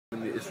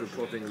is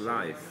reporting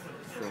live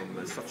from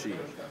Sotchi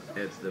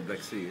at the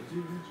Black Sea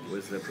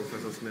with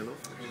Professor Smirnov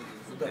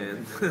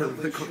and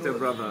the cocktail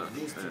brother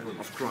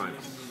of crime.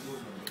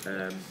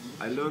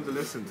 I learned a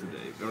lesson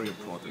today, very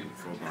important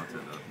for a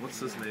bartender. What's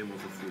the name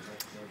of the food?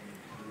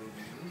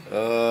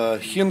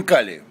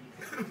 Хинкали.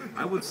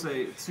 I would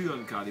say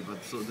Tsyonkali,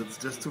 but so that's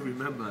just to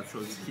remember, so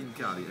it's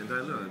Hinkali. And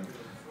I learned,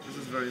 this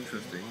is very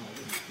interesting,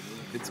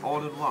 it's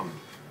all in one.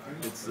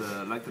 It's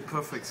like the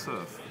perfect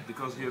serve,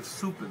 because you have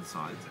soup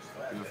inside,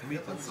 you have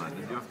meat inside,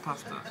 and you have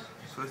pasta.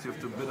 First you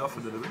have to bit off a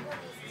little bit.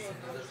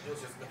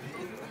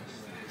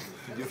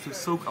 And you have to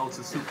soak out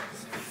the soup.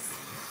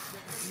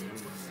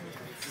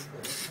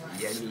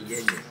 Yummy,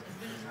 yummy.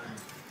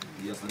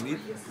 Here's the meat,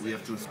 we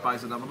have to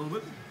spice it up a little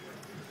bit.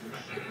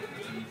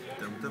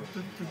 Dum, dum,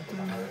 dum, dum,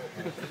 dum.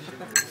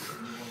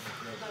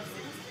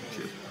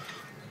 Chip.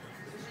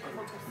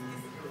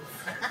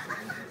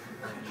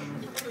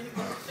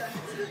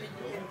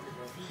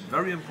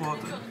 Very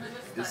important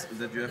is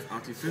that you have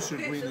artificial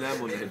green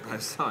lemonade by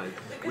side,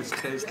 which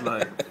tastes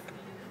like,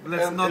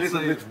 let's And not a little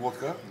say bit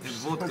vodka.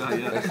 vodka,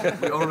 yeah.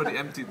 We already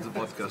emptied the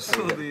vodka.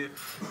 So the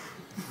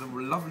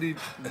lovely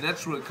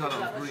natural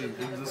color of green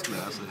in this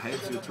glass, it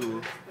helps you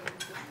to...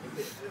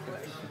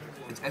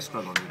 It's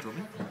estragon, you told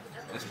me?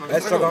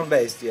 Estragon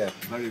based, yeah.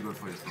 Very good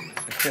for your stomach.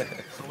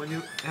 So when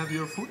you have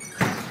your food,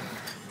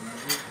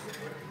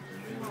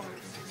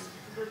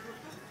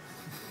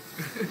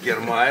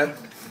 Гермайер.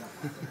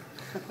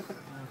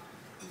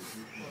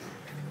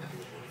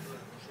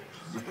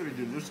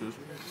 very delicious.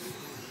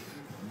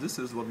 This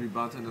is what we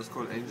bartenders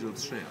call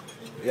angel's share.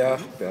 Yeah.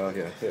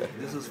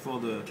 This is for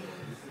the,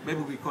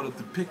 maybe we call it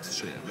the pig's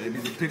share. Maybe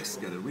the pigs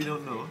get it. We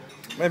don't know.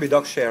 Maybe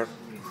dog share.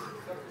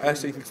 I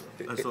think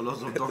I saw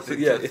lots of dogs in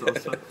Yeah, chat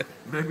also.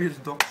 Maybe it's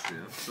dog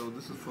share. So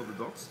this is for the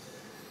dogs.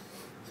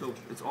 So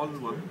it's all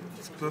in one.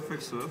 It's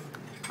perfect serve.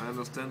 I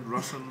understand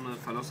Russian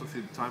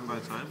philosophy time by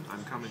time.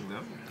 I'm coming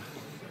there.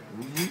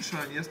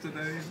 Moonshine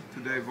yesterday,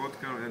 today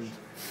vodka and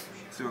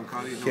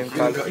Tsyonkali.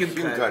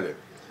 Хинкали.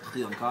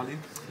 Tsyonkali.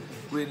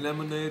 Green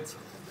lemonade.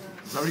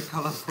 Very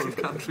colorful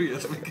country,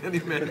 as we can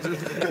imagine.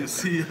 You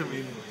see, I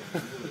mean,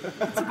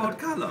 it's about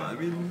color. I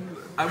mean,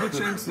 I will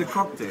change the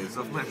cocktails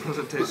of my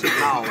presentation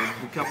now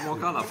and become more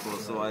colorful.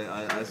 So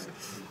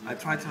I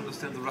try to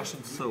understand the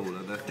Russian soul,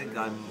 and I think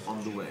I'm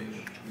on the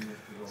way.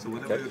 So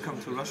whenever you come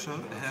to Russia,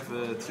 have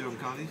a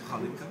Tsyonkali,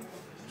 Halinka.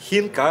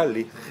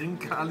 Hinkali.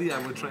 Hinkali, I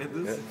will try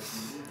this.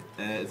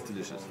 It's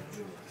delicious.